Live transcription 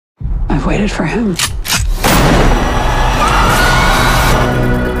I've waited for him.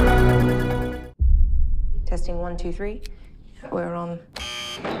 Testing 1, 2, 3. We're on.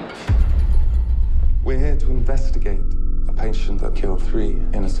 We're here to investigate a patient that killed 3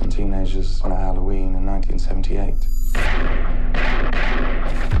 innocent teenagers on a Halloween in 1978.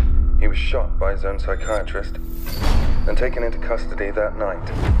 He was shot by his own psychiatrist and taken into custody that night,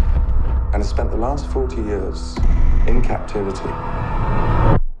 and has spent the last 40 years in captivity.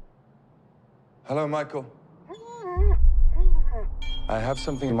 Hello, Michael. I have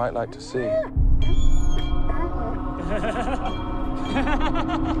something you might like to see.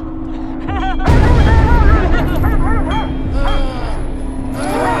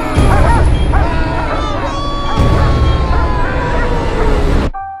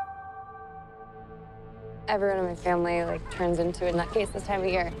 Everyone in my family, turns into a nutcase this time of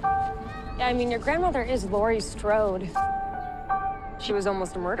year. Yeah, I mean, your grandmother is Laurie Strode. She was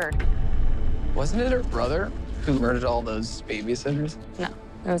almost murdered. Wasn't it her brother who murdered all those babysitters? No,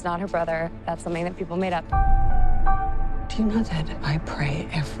 it was not her brother. That's something that people made up. Do you know that I pray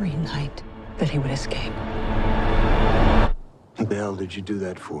every night that he would escape? What the hell did you do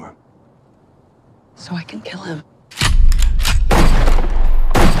that for? So I can kill him.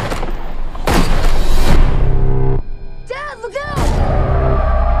 Dad, look out!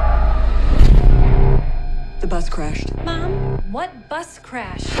 The bus crashed. Mom, what bus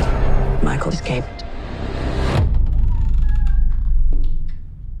crash? Michael escaped.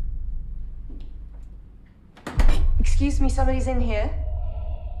 Excuse me, somebody's in here.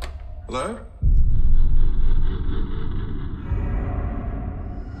 Hello?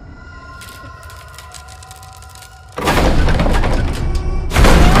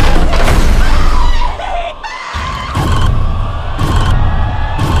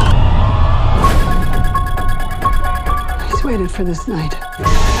 He's waited for this night.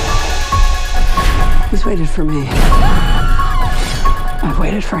 He's waited for me. I've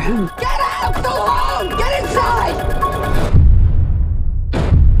waited for him. Get out! Go home! Get inside!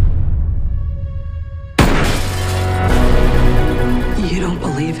 You don't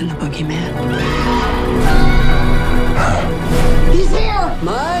believe in the boogeyman? He's here!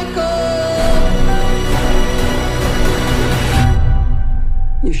 Michael!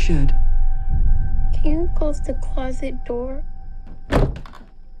 You should. Can you close the closet door?